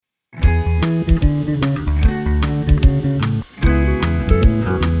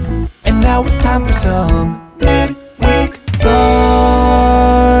Now it's time for some midweek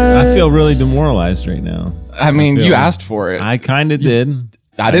thoughts. I feel really demoralized right now. I mean, you asked for it. I kind of did.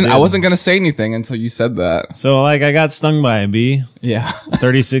 I didn't. I wasn't gonna say anything until you said that. So, like, I got stung by a bee Yeah.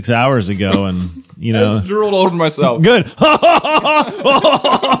 36 hours ago, and you know, I drooled over myself. good. Look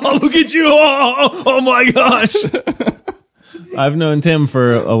at you! Oh my gosh! I've known Tim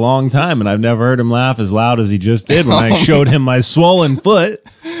for a long time, and I've never heard him laugh as loud as he just did when I showed him my swollen foot.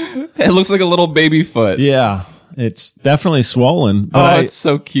 It looks like a little baby foot. Yeah, it's definitely swollen. But It's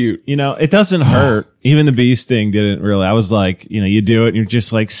so cute. you know, it doesn't hurt. Even the bee sting didn't really. I was like, you know, you do it, and you're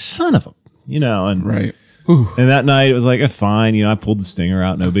just like, son of a, you know, and Right. And that night it was like, fine, you know, I pulled the stinger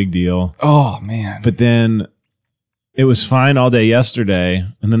out, no big deal. Oh man. But then it was fine all day yesterday.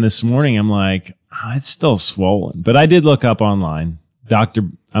 And then this morning I'm like, it's still swollen. But I did look up online.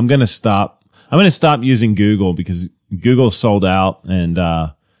 I'm going to stop using Google because Google sold out and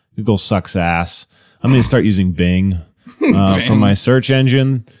Google sucks ass. I'm going to start using Bing for my search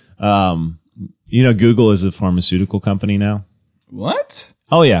engine. You know, Google is a pharmaceutical company now. What?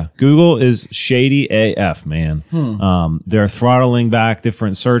 Oh yeah, Google is shady AF, man. They're throttling back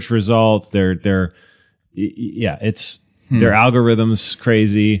different search results. Their algorithms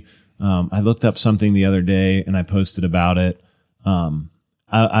crazy. I looked up something the other day and I posted about it.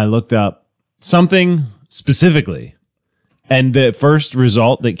 I looked up something specifically, and the first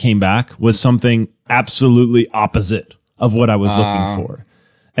result that came back was something absolutely opposite of what I was looking for.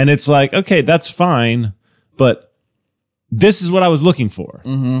 And it's like, okay, that's fine, but this is what I was looking for.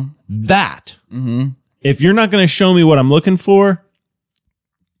 That. If you're not going to show me what I'm looking for,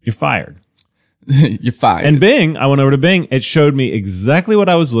 you're fired. You're fired. And Bing, I went over to Bing. It showed me exactly what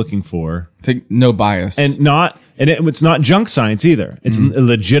I was looking for. Take no bias. And it's not junk science either. It's a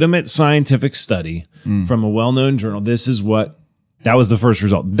legitimate scientific study from a well-known journal. That was the first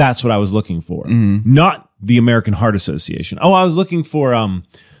result. That's what I was looking for. Not the American Heart Association. Oh, I was looking for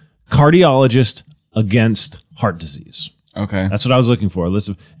cardiologist against heart disease. Okay. That's what I was looking for.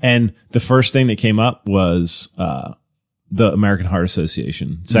 And the first thing that came up was the American Heart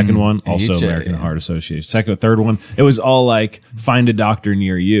Association. Second one, also AJ. American Heart Association. Third one, it was all like, find a doctor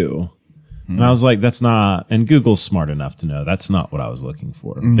near you. And I was like, that's not, and Google's smart enough to know that's not what I was looking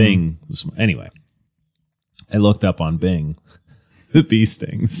for. Bing was smart. Anyway, I looked up on Bing the bee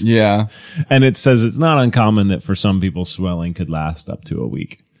stings. Yeah. And it says it's not uncommon that for some people swelling could last up to a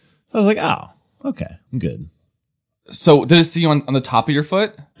week. So I was like, oh, okay, I'm good. So did it see you on the top of your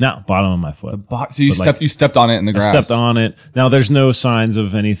foot? No, bottom of my foot. So you stepped on it in the grass. I stepped on it. Now there's no signs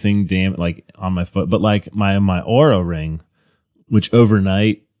of anything like on my foot, but like my Oura ring, which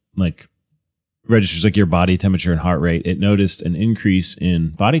overnight like registers like your body temperature and heart rate, it noticed an increase in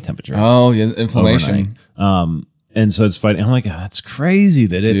body temperature. Oh, yeah, inflammation. Overnight. And so it's fighting. I'm like, that's crazy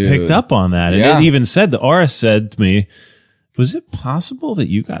that it Dude. picked up on that. And Yeah. it even said, the Oura said to me, was it possible that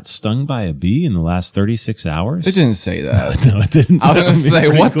you got stung by a bee in the last 36 hours? It didn't say that. No, it didn't. I was going to say,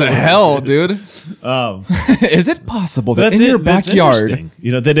 Pretty what cool. the hell, dude? Is it possible that in your That's backyard? interesting.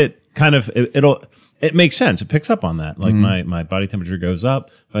 You know, that it kind of, it makes sense. It picks up on that. Like my body temperature goes up,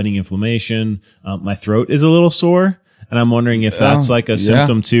 fighting inflammation. My throat is a little sore. And I'm wondering if that's like a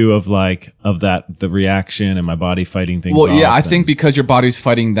symptom too of the reaction and my body fighting things off. Well, yeah, I think because your body's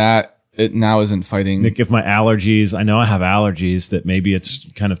fighting that, it now isn't fighting. Like if my allergies, I know I have allergies, that maybe it's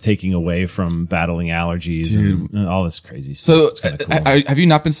kind of taking away from battling allergies and all this crazy stuff. So, It's kinda cool. have you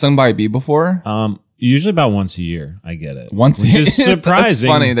not been stung by a bee before? Usually about once a year, I get it. Once a which year? is surprising.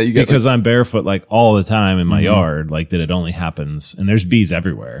 That's funny that you get because I'm barefoot like all the time in my yard, like that it only happens, and there's bees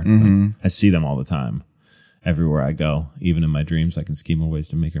everywhere. Like, I see them all the time, everywhere I go. Even in my dreams, I can scheme more ways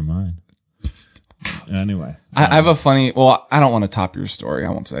to make her mine. Anyway, I have a funny. Well, I don't want to top your story. I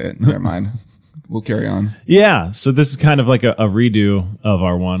won't say it. Never mind. We'll carry on. yeah. So this is kind of like a redo of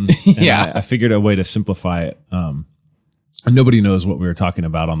our one. And Yeah. I figured a way to simplify it. And nobody knows what we were talking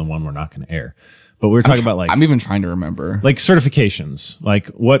about on the one we're not going to air. But we were talking about I'm even trying to remember. like certifications, like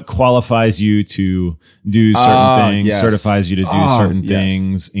what qualifies you to do certain things, yes. certifies you to do certain yes.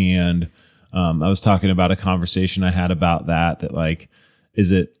 things. And, I was talking about a conversation I had about that like,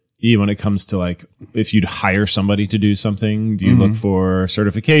 is it, when it comes to like, if you'd hire somebody to do something, do you look for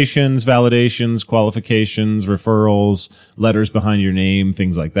certifications, validations, qualifications, referrals, letters behind your name,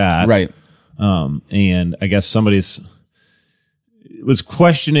 things like that? Right. And I guess was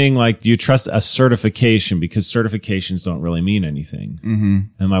questioning, like, do you trust a certification? Because certifications don't really mean anything.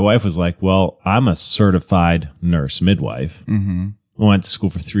 And my wife was like, well, I'm a certified nurse midwife. I went to school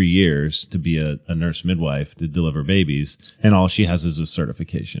for 3 years to be a nurse midwife to deliver babies. And all she has is a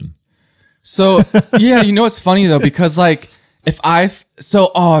certification. So, yeah, you know, it's funny though, because like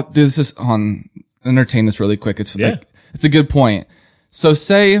dude, this is entertain this really quick. It's Yeah. it's a good point. So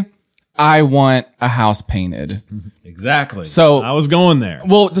say I want a house painted. Exactly. So- I was going there.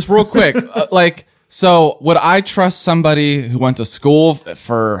 Well, just real quick, so would I trust somebody who went to school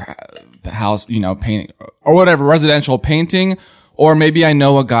for house, painting or whatever, residential painting? Or maybe I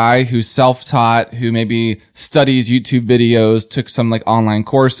know a guy who's self-taught, who maybe studies YouTube videos, took some like online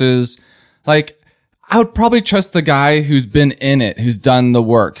courses. Like, I would probably trust the guy who's been in it, who's done the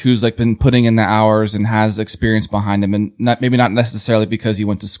work, who's like been putting in the hours and has experience behind him, and maybe not necessarily because he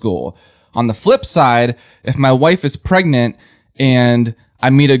went to school. On the flip side, if my wife is pregnant and I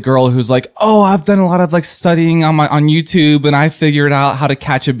meet a girl who's like, oh, I've done a lot of like studying on YouTube and I figured out how to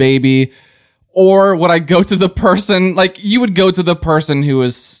catch a baby. Or would I go to the person, like you would go to the person who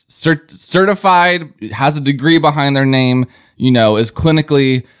is certified, has a degree behind their name, is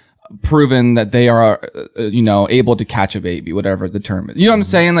clinically proven that they are, able to catch a baby, whatever the term is. You know what I'm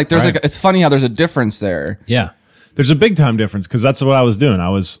saying? Like there's Right. it's funny how there's a difference there. Yeah. There's a big time difference because that's what I was doing. I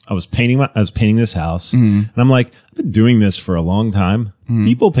was painting this house and I'm like, I've been doing this for a long time.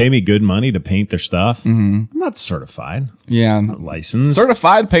 People pay me good money to paint their stuff. I'm not certified, Yeah. not licensed.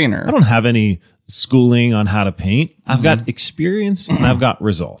 Certified painter. I don't have any schooling on how to paint. I've got experience and I've got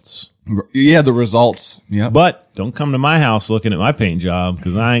results. Yeah, the results. Yeah. But don't come to my house looking at my paint job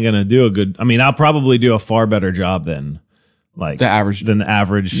because I ain't gonna do I'll probably do a far better job than The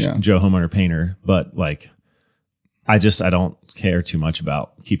average. Yeah. Joe homeowner painter. But like, I don't care too much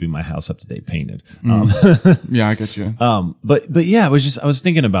about keeping my house up to date painted. Yeah, I get you. But yeah, I was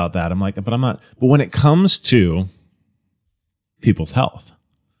thinking about that. I'm like, but when it comes to people's health,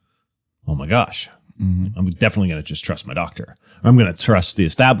 oh my gosh, I'm definitely going to just trust my doctor. Or I'm going to trust the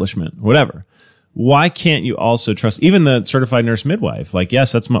establishment, whatever. Why can't you also trust even the certified nurse midwife? Like,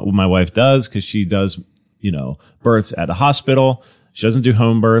 yes, that's what my wife does because she does, births at a hospital. She doesn't do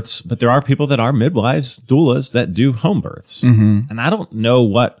home births, but there are people that are midwives, doulas that do home births. And I don't know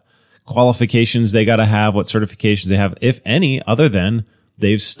what qualifications they got to have, what certifications they have, if any, other than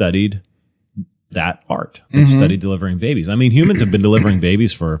they've studied that art. They've studied delivering babies. I mean, humans have been delivering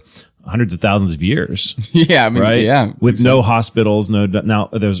babies for hundreds of thousands of years, Yeah, I mean, right? yeah. With no hospitals, now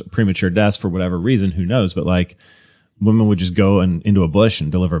there's premature deaths for whatever reason, who knows? But like, women would just go into a bush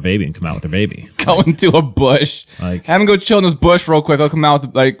and deliver a baby and come out with their baby. Go into a bush. Like- have him go chill in this bush real quick. I'll come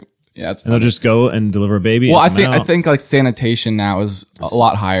out with it's And they'll just go and deliver a baby. Well, and come I out. think like sanitation now is a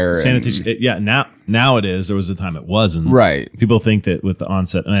lot higher. Sanitation. Now it is. There was a time it wasn't. Right. People think that with the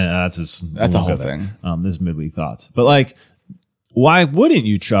onset, that's a whole thing. This is midweek thoughts, but like, why wouldn't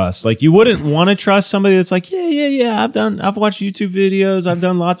you trust? Like, you wouldn't want to trust somebody that's like, yeah. I've watched YouTube videos. I've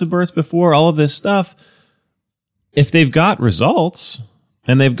done lots of births before. All of this stuff. If they've got results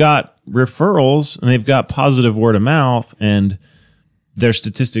and they've got referrals and they've got positive word of mouth and their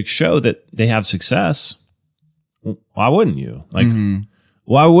statistics show that they have success, why wouldn't you? Like,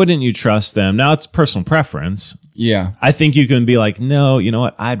 why wouldn't you trust them? Now it's personal preference. Yeah. I think you can be like, no, you know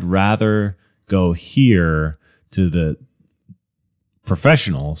what? I'd rather go here to the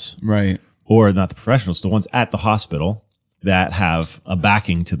professionals, Right. or not the professionals, the ones at the hospital that have a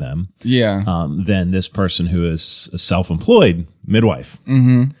backing to them, Yeah. than this person who is a self-employed midwife.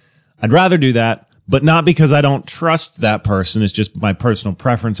 I'd rather do that, but not because I don't trust that person. It's just my personal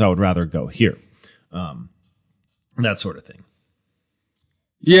preference. I would rather go here. That sort of thing.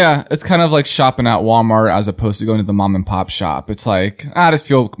 Yeah, it's kind of like shopping at Walmart as opposed to going to the mom and pop shop. It's like, I just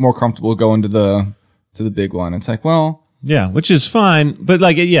feel more comfortable going to the big one. It's like, well, Yeah, which is fine. But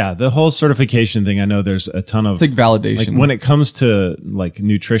like, yeah, the whole certification thing, I know there's a ton of it's like validation. like when it comes to like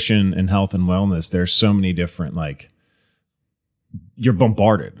nutrition and health and wellness, there's so many different, like, you're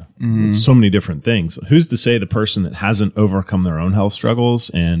bombarded with so many different things. Who's to say the person that hasn't overcome their own health struggles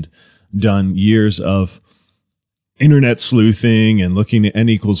and done years of internet sleuthing and looking at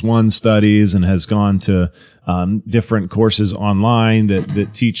N=1 studies and has gone to different courses online that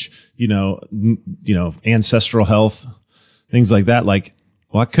teach, ancestral health, things like that. Like,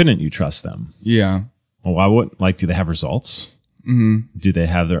 why couldn't you trust them? Yeah. Well, why wouldn't, like, do they have results? Do they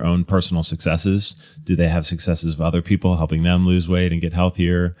have their own personal successes? Do they have successes of other people helping them lose weight and get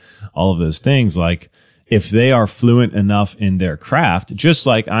healthier? All of those things. Like, if they are fluent enough in their craft, just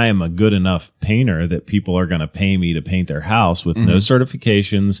like I am a good enough painter that people are going to pay me to paint their house with no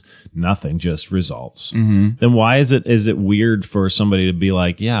certifications, nothing, just results. Then why is it weird for somebody to be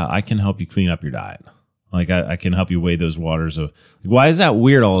like, yeah, I can help you clean up your diet. Like, I can help you weigh those waters of, why is that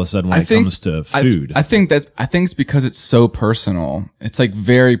weird all of a sudden when it comes to food? I think it's because it's so personal. It's like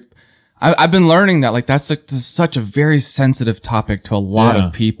I've been learning that, like, that's such a very sensitive topic to a lot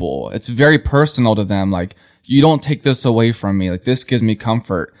of people. It's very personal to them. Like, you don't take this away from me. Like this gives me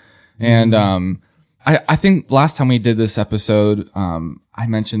comfort. And, I think last time we did this episode, I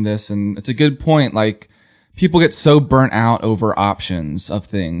mentioned this and it's a good point. Like people get so burnt out over options of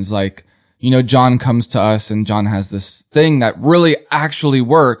things. Like, John comes to us and John has this thing that really actually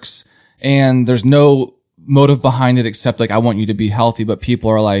works and there's no motive behind it except like, I want you to be healthy. But people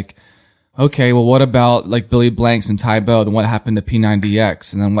are like, okay, well, what about like Billy Blanks and Tybo? Then what happened to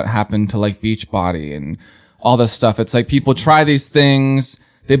P90X? And then what happened to like Beachbody and all this stuff? It's like people try these things.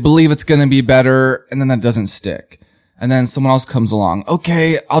 They believe it's going to be better and then that doesn't stick. And then someone else comes along.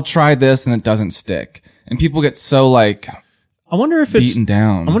 Okay, I'll try this and it doesn't stick. And people get so like, I wonder if beaten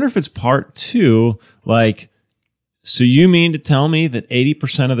down. I wonder if it's part two. Like, so you mean to tell me that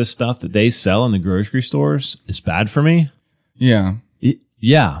 80% of the stuff that they sell in the grocery stores is bad for me? Yeah.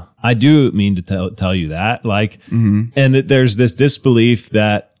 Yeah, I do mean to tell you that. Like, and that there's this disbelief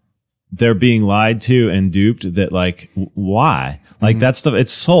that they're being lied to and duped that like, why? Like that stuff,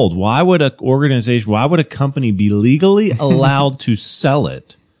 it's sold. Why would a company be legally allowed to sell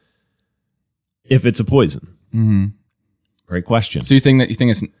it if it's a poison? Great question. So you think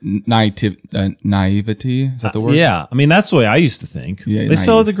it's naivety? Is that the word? Yeah. I mean, that's the way I used to think. Yeah, they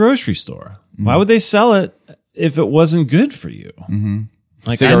sell it at the grocery store. Why would they sell it if it wasn't good for you?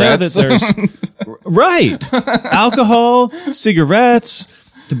 Like Cigarettes. I know that there's right alcohol, cigarettes,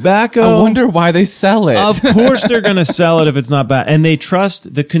 tobacco. I wonder why they sell it. Of course, they're going to sell it if it's not bad, and they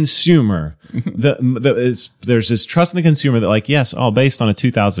trust the consumer. There's this trust in the consumer that, like, yes, based on a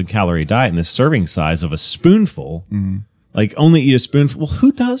 2,000 calorie diet and the serving size of a spoonful, like only eat a spoonful. Well,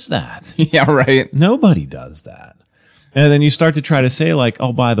 who does that? Yeah, right. Nobody does that. And then you start to try to say like,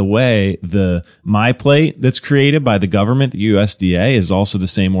 oh, by the way, the MyPlate that's created by the government, the USDA, is also the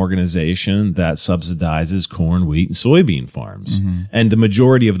same organization that subsidizes corn, wheat, and soybean farms. And the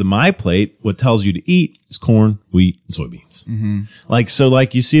majority of the MyPlate, what tells you to eat is corn, wheat, and soybeans. Like, so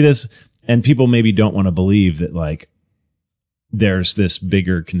like you see this and people maybe don't want to believe that like there's this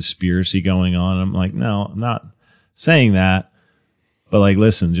bigger conspiracy going on. I'm like, no, I'm not saying that, but like,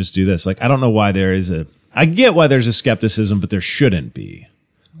 listen, just do this. Like, I don't know why I get why there's a skepticism, but there shouldn't be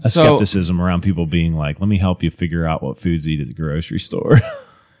a skepticism around people being like, let me help you figure out what foods to eat at the grocery store.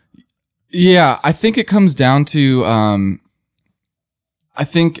 Yeah, I think it comes down to, oh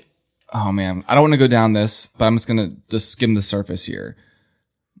man, I don't want to go down this, but I'm just going to just skim the surface here.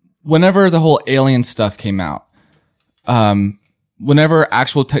 Whenever the whole alien stuff came out, whenever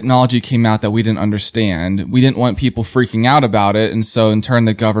actual technology came out that we didn't understand, we didn't want people freaking out about it. And so in turn,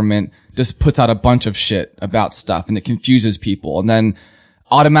 the government just puts out a bunch of shit about stuff and it confuses people. And then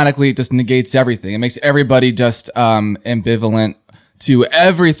automatically it just negates everything. It makes everybody just, ambivalent to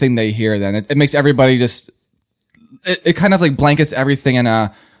everything they hear. Then it makes everybody just, it kind of like blankets everything in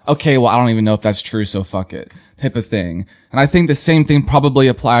a, okay, well, I don't even know if that's true. So fuck it type of thing. And I think the same thing probably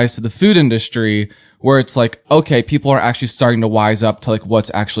applies to the food industry, where it's like, okay, people are actually starting to wise up to like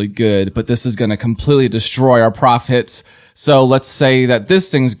what's actually good, but this is going to completely destroy our profits. So let's say that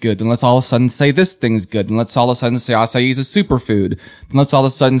this thing's good, then let's all of a sudden say this thing's good, and let's all of a sudden say acai is a superfood, then let's all of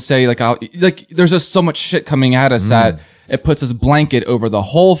a sudden say like there's just so much shit coming at us that it puts this blanket over the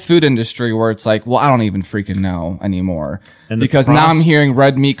whole food industry where it's like, well, I don't even freaking know anymore. Because now I'm hearing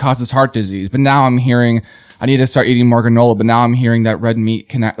red meat causes heart disease, but now I'm hearing I need to start eating more granola, but now I'm hearing that red meat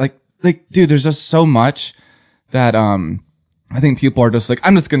can like, dude, there's just so much that, I think people are just like,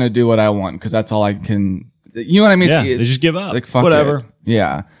 I'm just going to do what I want because that's all I can, you know what I mean? Yeah, they just give up. Like, fuck whatever. it.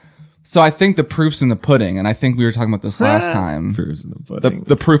 Yeah. So I think the proof's in the pudding. And I think we were talking about this last time. Proof's in the pudding.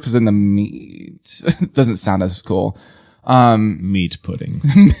 The proof is in the meat. It doesn't sound as cool. Meat pudding.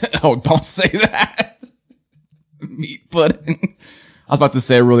 Oh, don't say that. Meat pudding. I was about to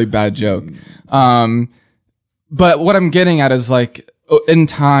say a really bad joke. But what I'm getting at is like, in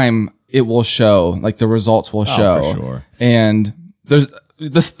time, it will show, like the results will show. For sure. And there's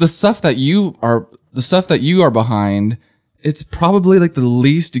the stuff that you are behind. It's probably like the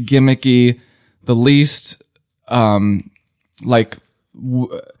least gimmicky, the least,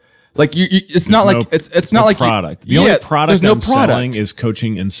 it's not like it's not like product. The only product I'm selling is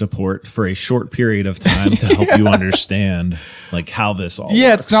coaching and support for a short period of time to help you understand like how this all works.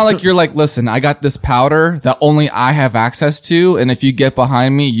 It's not like you're like, listen, I got this powder that only I have access to, and if you get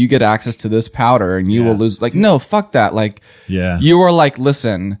behind me, you get access to this powder and you will lose. Like, no, fuck that. Like, you are like,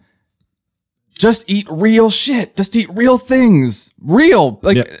 listen, just eat real shit. Just eat real things. Real.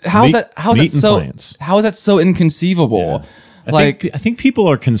 Like, how is that so inconceivable? Yeah. I think people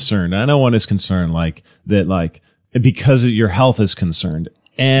are concerned. I know one is concerned, like that, like because your health is concerned.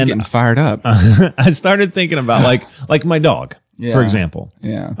 And getting fired up. I started thinking about like my dog. for example.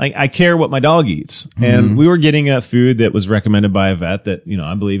 Yeah. Like I care what my dog eats. And we were getting a food that was recommended by a vet that,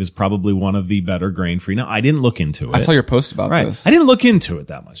 I believe is probably one of the better grain-free. Now, I didn't look into it. I saw your post about this. I didn't look into it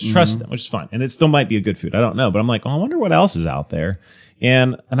that much. Trust them, which is fine. And it still might be a good food. I don't know. But I'm like, I wonder what else is out there.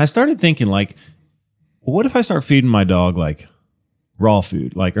 And I started thinking like, what if I start feeding my dog like raw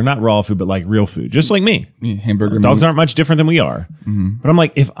food, like, or not raw food, but like real food, just like me. Hamburger Dogs meat. aren't much different than we are. But I'm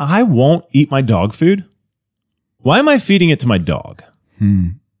like, if I won't eat my dog food, why am I feeding it to my dog?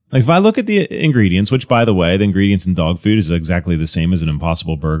 Like if I look at the ingredients, which by the way, the ingredients in dog food is exactly the same as an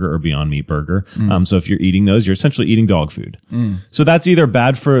Impossible Burger or Beyond Meat burger. So if you're eating those, you're essentially eating dog food. So that's either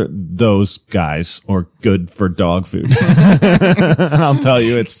bad for those guys or good for dog food. I'll tell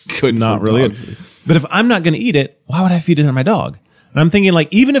you, it's Good not for really dog it. food. But if I'm not going to eat it, why would I feed it to my dog? And I'm thinking like,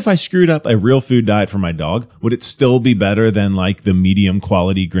 even if I screwed up a real food diet for my dog, would it still be better than like the medium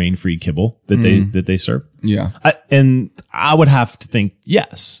quality grain-free kibble that they serve? Yeah. I would have to think,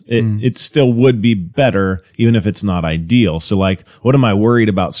 yes, it still would be better, even if it's not ideal. So like, what am I worried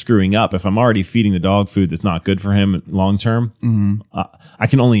about screwing up if I'm already feeding the dog food that's not good for him long term? I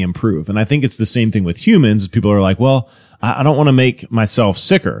can only improve. And I think it's the same thing with humans. People are like, well, I don't want to make myself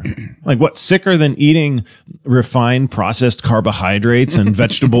sicker. Like what, sicker than eating refined processed carbohydrates and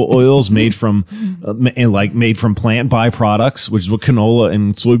vegetable oils made from plant byproducts, which is what canola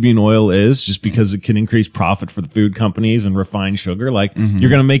and soybean oil is, just because it can increase profit for the food companies and refined sugar. Like you're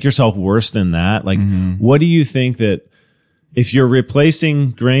going to make yourself worse than that. Like what do you think that if you're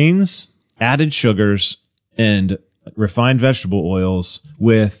replacing grains, added sugars, and refined vegetable oils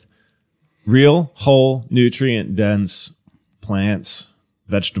with real, whole, nutrient-dense plants,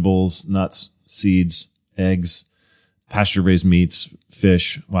 vegetables, nuts, seeds, eggs, pasture-raised meats,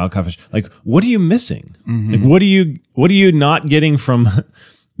 fish, wild-caught fish. Like, what are you missing? Like, what are you not getting from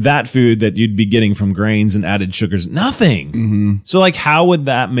that food that you'd be getting from grains and added sugars? Nothing. So, like, how would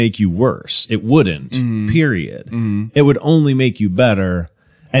that make you worse? It wouldn't. Period. It would only make you better.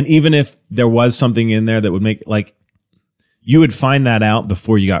 And even if there was something in there that would make, like, you would find that out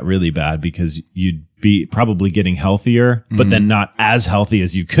before you got really bad because you'd be probably getting healthier, but then not as healthy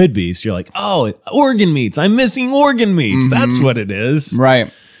as you could be. So you're like, oh, organ meats. I'm missing organ meats. That's what it is.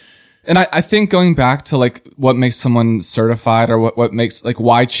 Right. And I think going back to like what makes someone certified or what makes like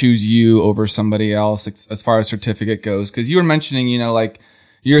why choose you over somebody else as far as certificate goes. Cause you were mentioning, like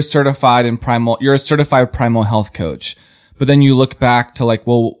you're a certified primal health coach. But then you look back to like,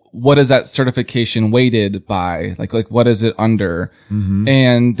 well, what is that certification weighted by? Like what is it under?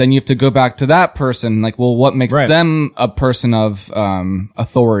 And then you have to go back to that person. Like, well, what makes them a person of,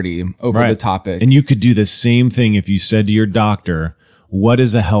 authority over the topic? And you could do the same thing if you said to your doctor, what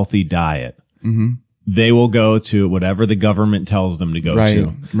is a healthy diet? They will go to whatever the government tells them to go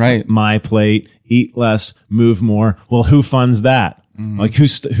to. Right. My plate, eat less, move more. Well, who funds that? Like who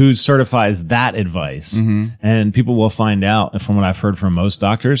certifies that advice? And people will find out from what I've heard from most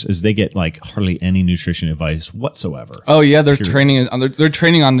doctors is they get like hardly any nutrition advice whatsoever. Oh yeah. Their training on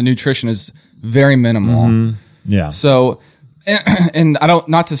the nutrition is very minimal. Yeah. So, and I don't,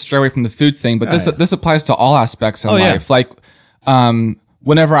 not to stray away from the food thing, but this applies to all aspects in life. Like,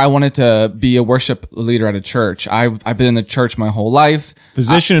 whenever I wanted to be a worship leader at a church, I've been in the church my whole life.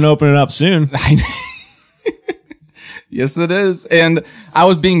 Position and open it up soon. Yes, it is. And I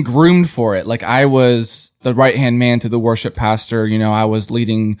was being groomed for it. Like I was the right-hand man to the worship pastor. I was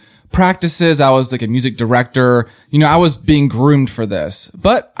leading practices. I was like a music director. I was being groomed for this,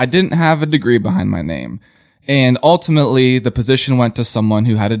 but I didn't have a degree behind my name. And ultimately the position went to someone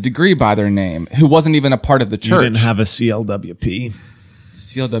who had a degree by their name, who wasn't even a part of the church. You didn't have a CLWP.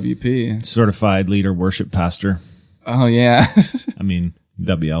 CLWP. Certified Leader Worship Pastor. Oh yeah. I mean,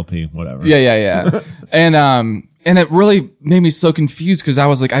 WLP, whatever. Yeah. And it really made me so confused because I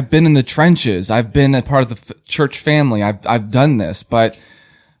was like, I've been in the trenches. I've been a part of the church family. I've done this, but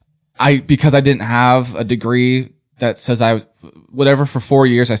because I didn't have a degree that says whatever for 4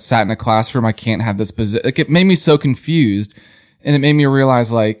 years I sat in a classroom, I can't have this position. Like it made me so confused, and it made me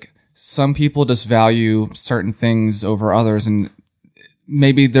realize like some people just value certain things over others, and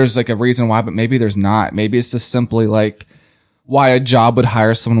maybe there's like a reason why, but maybe there's not. Maybe it's just simply like why a job would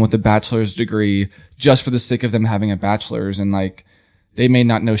hire someone with a bachelor's degree just for the sake of them having a bachelor's, and like they may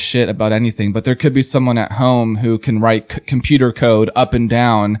not know shit about anything, but there could be someone at home who can write computer code up and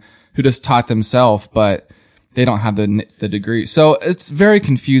down who just taught themselves, but they don't have the degree. So it's very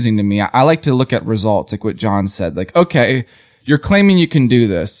confusing to me. I like to look at results, like what John said. Like, okay, you're claiming you can do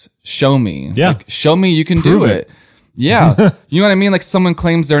this. Show me. Yeah. Like, show me you can Prove do it. it. Yeah. You know what I mean? Like someone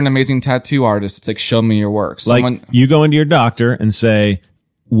claims they're an amazing tattoo artist. It's like, show me your work. Like you go into your doctor and say,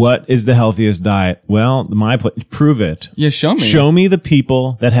 what is the healthiest diet? Well, prove it. Yeah, show me. Show me the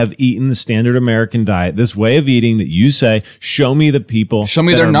people that have eaten the standard American diet, this way of eating that you say. Show me the people. Show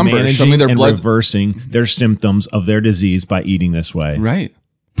me that their are numbers. Show me their and blood. reversing their symptoms of their disease by eating this way. Right.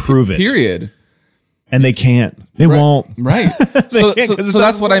 Prove it. Period. And they can't. They won't. Right. So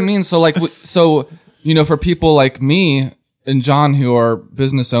that's what I mean. So like, for people like me and John who are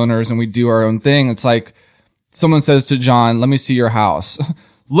business owners and we do our own thing, it's like someone says to John, let me see your house.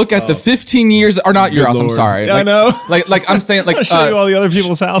 Look at the 15 years, or not your house. Lord. I'm sorry. Yeah, I know. Like I'm saying, like, I'll show you all the other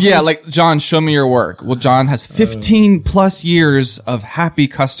people's houses. Yeah. Like, John, show me your work. Well, John has 15 plus years of happy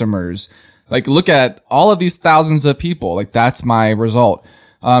customers. Like, look at all of these thousands of people. Like, that's my result.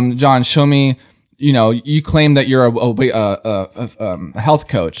 John, show me, you claim that you're a health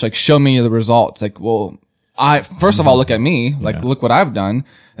coach. Like, show me the results. Like, well, first of all, look at me. Like, look what I've done.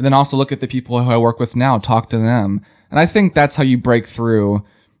 And then also look at the people who I work with now. Talk to them. And I think that's how you break through.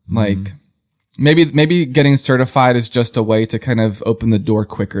 Like, maybe getting certified is just a way to kind of open the door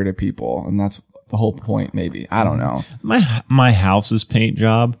quicker to people. And that's the whole point, maybe. I don't know. My house's paint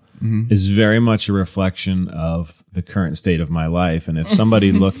job is very much a reflection of the current state of my life. And if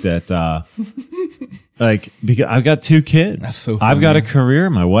somebody looked at, because I've got 2 kids, That's so funny. I've got a career.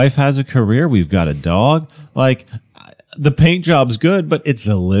 My wife has a career. We've got a dog. Like, the paint job's good, but it's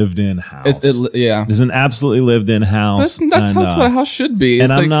a lived-in house. Yeah. It's an absolutely lived-in house. That's what a house should be. And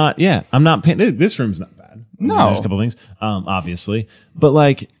I'm not painting. This room's not bad. No. There's a couple things, obviously. But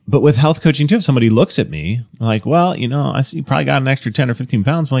with health coaching too, if somebody looks at me like, well, I see you probably got an extra 10 or 15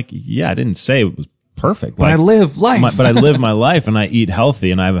 pounds. I'm like, yeah, I didn't say it was perfect. But I live life. But I live my life and I eat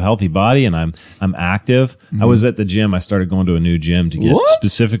healthy and I have a healthy body and I'm active. I was at the gym. I started going to a new gym to get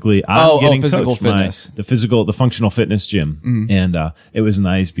specifically, getting physical coached fitness. the functional fitness gym. And, it was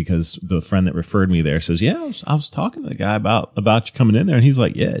nice because the friend that referred me there says, yeah, I was talking to the guy about you coming in there. And he's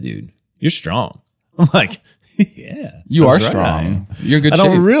like, yeah, dude, you're strong. I'm like, yeah, you are that's strong. right. You're good. I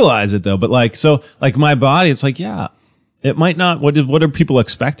don't realize it though, but my body, it's like, yeah, it might not. What are people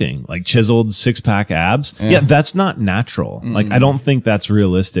expecting? Like chiseled 6-pack abs? Yeah, that's not natural. Like, I don't think that's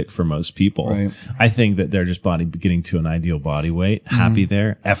realistic for most people. Right. I think that they're just getting to an ideal body weight, happy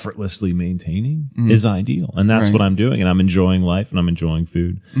there, effortlessly maintaining is ideal. And that's what I'm doing. And I'm enjoying life and I'm enjoying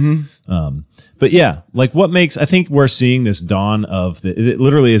food. But yeah, like I think we're seeing this dawn of it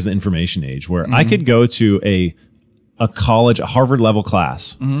literally is the information age where I could go to a college, a Harvard level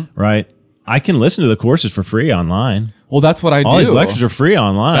class, right? I can listen to the courses for free online. Well, that's what I do. All these lectures are free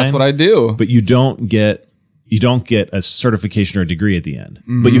online. That's what I do. But you don't get a certification or a degree at the end,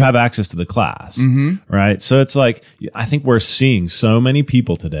 but you have access to the class, right? So it's like, I think we're seeing so many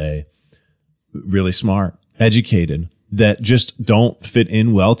people today, really smart, educated, that just don't fit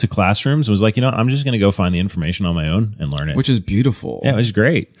in well to classrooms. It was like, I'm just going to go find the information on my own and learn it. Which is beautiful. Yeah, which is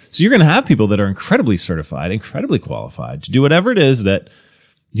great. So you're going to have people that are incredibly certified, incredibly qualified to do whatever it is that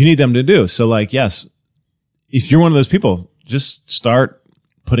you need them to do. So like, yes, if you're one of those people, just start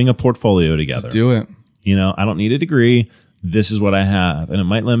putting a portfolio together. Just do it. I don't need a degree. This is what I have. And it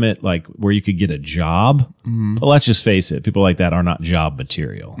might limit like where you could get a job. But let's just face it. People like that are not job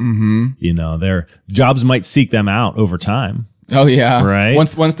material. Their jobs might seek them out over time. Oh yeah. Right.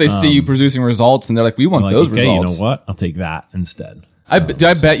 Once they see you producing results and they're like, we want those okay, results. You know what? I'll take that instead. I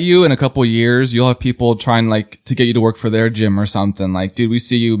bet you in a couple of years, you'll have people trying to get you to work for their gym or something. Like, dude, we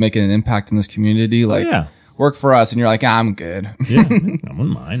see you making an impact in this community. Like, work for us. And you're like, I'm good. Yeah, I wouldn't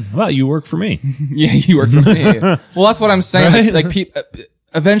mind. How about you work for me? Yeah, you work for me. Well, that's what I'm saying. Right?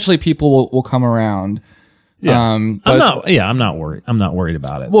 Eventually people will come around. Yeah. I'm not worried. I'm not worried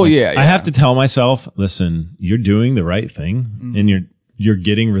about it. Well, yeah. I have to tell myself, listen, you're doing the right thing and you're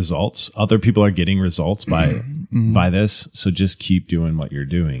getting results. Other people are getting results by this. So just keep doing what you're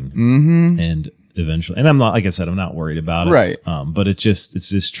doing. And eventually, and I'm not, like I said, I'm not worried about it. Right. But it's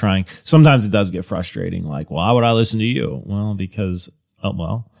just trying. Sometimes it does get frustrating. Like, well, why would I listen to you? Well, because,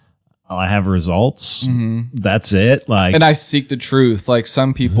 I have results. That's it. Like, and I seek the truth. Like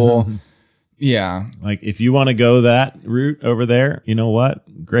some people, yeah. Like if you want to go that route over there, you know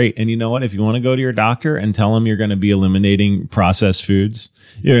what? Great. And you know what? If you want to go to your doctor and tell him you're going to be eliminating processed foods,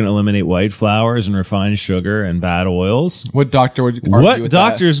 you're going to eliminate white flours and refined sugar and bad oils. What doctor would argue What with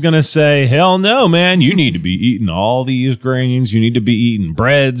doctor's going to say, hell no, man, you need to be eating all these grains. You need to be eating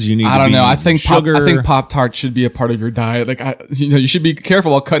breads. You need I don't know. I think sugar. I think Pop-Tarts should be a part of your diet. Like, you should be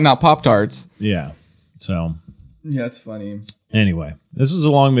careful while cutting out Pop-Tarts. Yeah. So. Yeah, it's funny. Anyway, this was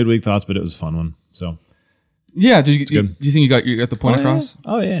a long midweek thoughts, but it was a fun one. So. Yeah. Do you think you got the point across? Yeah.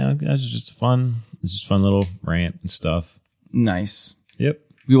 Oh yeah. It's just fun. It's just a fun little rant and stuff. Nice. Yep.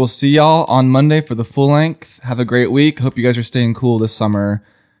 We will see y'all on Monday for the full length. Have a great week. Hope you guys are staying cool this summer.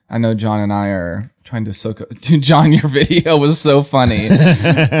 I know John and I are trying to soak up. Dude, John, your video was so funny.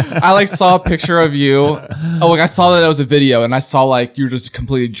 I like saw a picture of you. Oh, like I saw that it was a video and I saw like you were just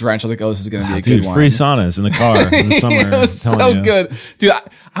completely drenched. I was like, oh, this is going to be a Dude, good one. free saunas in the car in the summer. It was I'm so telling you. good. Dude,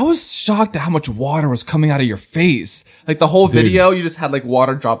 I was shocked at how much water was coming out of your face. Like the whole video, you just had like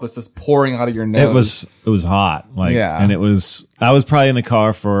water droplets just pouring out of your nose. It was hot. Like, Yeah. and I was probably in the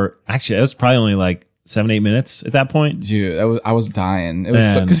car for, actually, it was probably only like 7-8 minutes at that point. Dude, I was dying. It was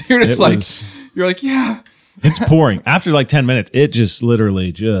Man, because you're just it like, was- you're like, yeah. It's pouring. After like 10 minutes, it just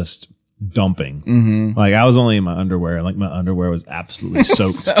literally just dumping. Mm-hmm. Like I was only in my underwear. Like my underwear was absolutely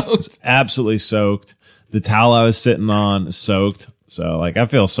soaked. It was absolutely soaked. The towel I was sitting on is soaked. So like I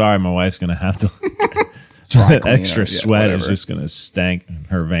feel sorry. My wife's gonna have to. That clean extra it. Yeah, sweat is whatever. just gonna stank in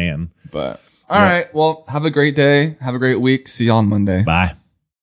her van. But all right. Well, have a great day. Have a great week. See y'all on Monday. Bye.